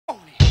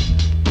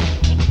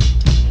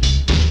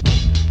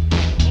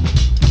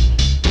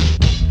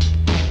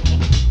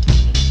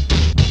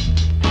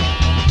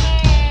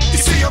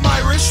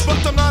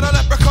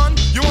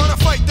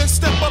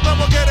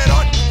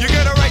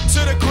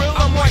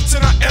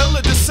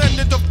a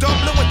descendant of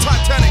Dublin with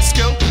Titanic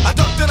skill. I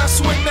duck then I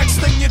swing,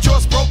 next thing your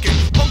jaw's broken.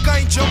 Punk,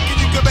 I ain't joking,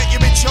 you can bet you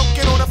been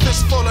choking on a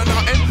fistful of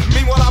nothing.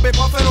 Meanwhile I'll be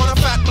puffing on a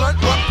fat blunt.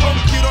 What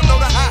punk, you don't know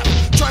the half.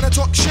 Trying to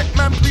talk shit,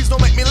 man, please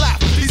don't make me laugh.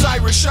 These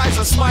Irish eyes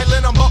are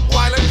smiling, I'm buck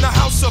wildin'. The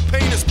house of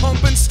pain is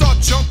pumping, start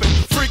jumping.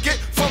 Freak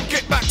it, funk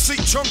it,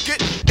 backseat chunk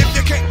it. If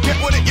you can't get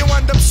with it, you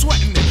end up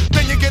sweating it.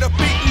 Then you get a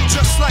beating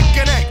just like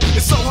an egg.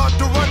 It's so hard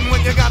to run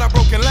when you got a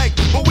broken leg.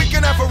 But we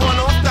can never run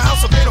off, the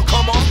house of pain will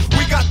come off.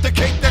 We got the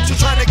cake that you're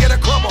trying to get a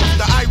crumb off.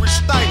 The Irish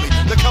styling,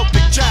 the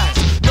Celtic jazz,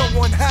 no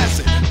one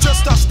has it,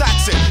 just us,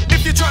 that's it.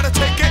 If you try to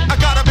take it, I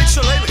got a big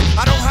shillelagh.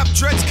 I don't have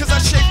dreads cause I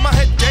shave my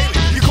head daily.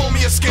 You call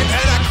me a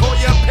skinhead, I call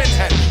you a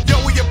pinhead. Yo,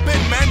 where you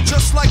been, man?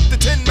 Just like the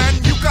Tin Man,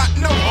 you got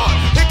no heart.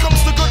 Here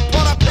comes the good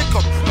part, I pick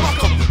 'em,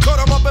 buck 'em, cut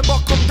 'em up and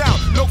buck 'em down.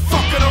 No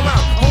fucking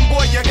around,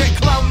 homeboy, you get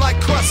clown like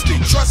Krusty.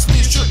 Trust me,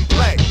 you shouldn't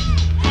play.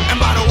 And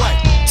by the way,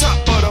 top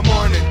of the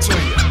morning to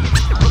you.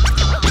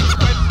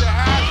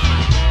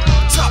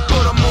 Top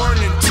of the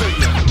morning to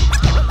you.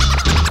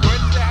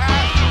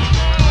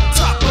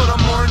 Top of the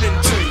morning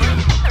to you.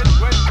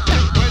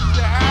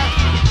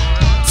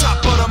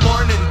 Top of the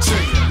morning to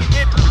you.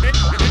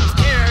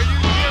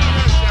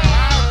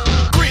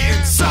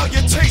 Greetings,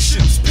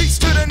 salutations, peace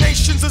to the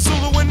nations of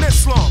Zulu and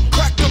Islam.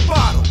 Crack the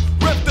bottle,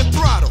 rev the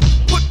throttle,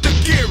 put the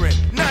gear in.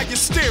 Now you're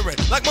steering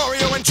like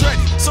Mario and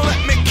Andretti. So let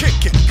me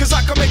kick it, cause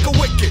I can make a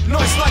wicked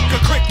noise like a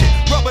cricket.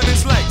 Rubbing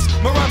his legs,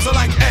 my rhymes are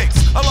like eggs.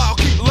 I'll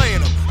keep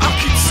laying them, I'll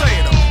keep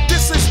saying them.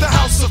 This is the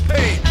house of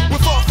pain, we're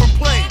far from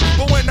plain,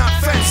 but we're not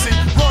fancy.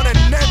 Ron and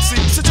Nancy,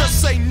 so just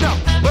say no,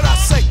 but I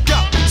say go,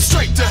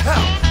 straight to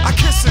hell. I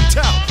kiss and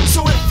tell,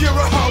 so if you're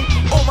a hoe,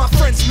 all my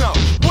friends know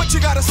what you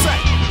gotta say.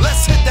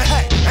 Let's hit the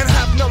hay and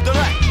have no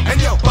delay.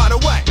 And yo, by the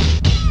way,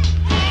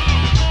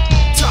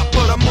 top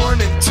of the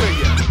morning to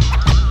you.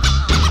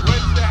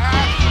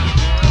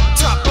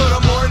 Top of the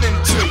morning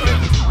to you.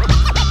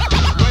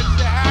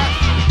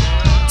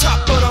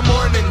 Top of the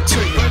morning to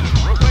you.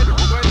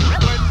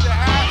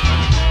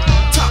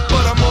 Top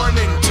of the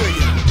morning to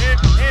you.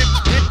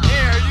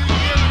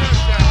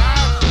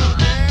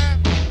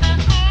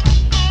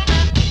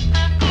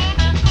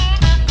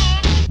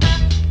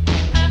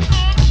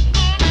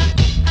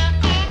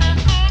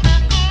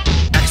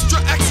 Extra,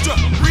 extra,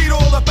 read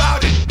all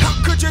about it. How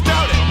could you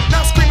doubt it?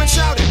 Now scream and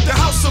shout it. The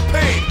house of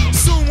pain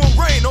soon will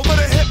reign over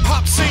the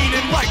hip-hop scene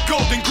in white,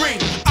 gold, and green.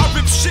 I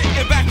rip shit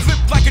and backflip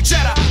like a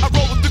Jedi. I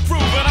roll with the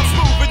groove and I'm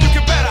smooth and you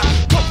can bet I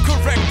come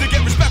correct to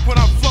get respect when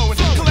I'm flowing.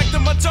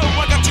 Collecting my dough,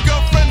 I got your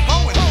girlfriend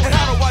hoeing. And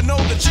how do I know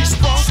that she's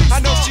sprung? I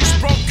know she's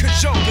sprung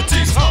cause yo, the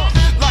D's hung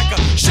like a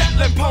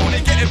Shetland pony,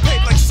 getting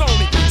paid like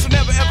Sony. So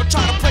never ever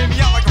try to play me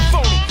out like a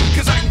phony,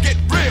 cause I can get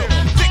real,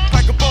 thick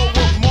like a bowl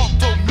of Mark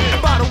O'Meal.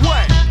 And by the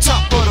way,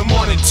 top of the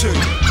morning to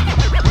you.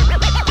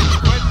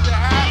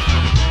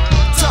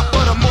 Top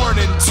of the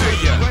morning to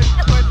you.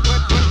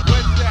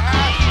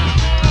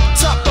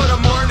 Top of the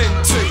morning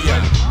to you.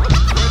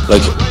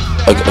 Like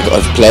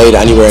I've played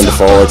anywhere in the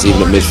forwards,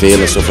 even at midfield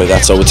and stuff like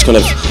that. So it's kind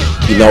of,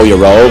 you know your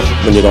role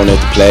when you're going out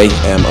to play.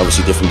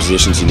 Obviously different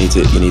positions, you need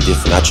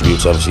different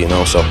attributes, obviously, you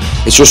know. So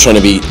it's just trying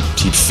to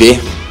keep fit,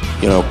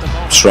 you know,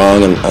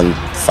 strong and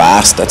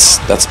fast.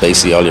 That's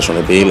basically all you're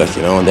trying to be, like,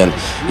 you know. And then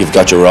you've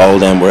got your role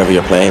then wherever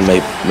you're playing, may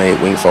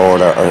it wing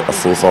forward or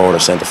full forward or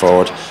centre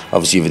forward.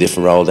 Obviously you have a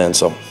different role then,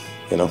 so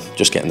you know,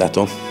 just getting that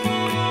done.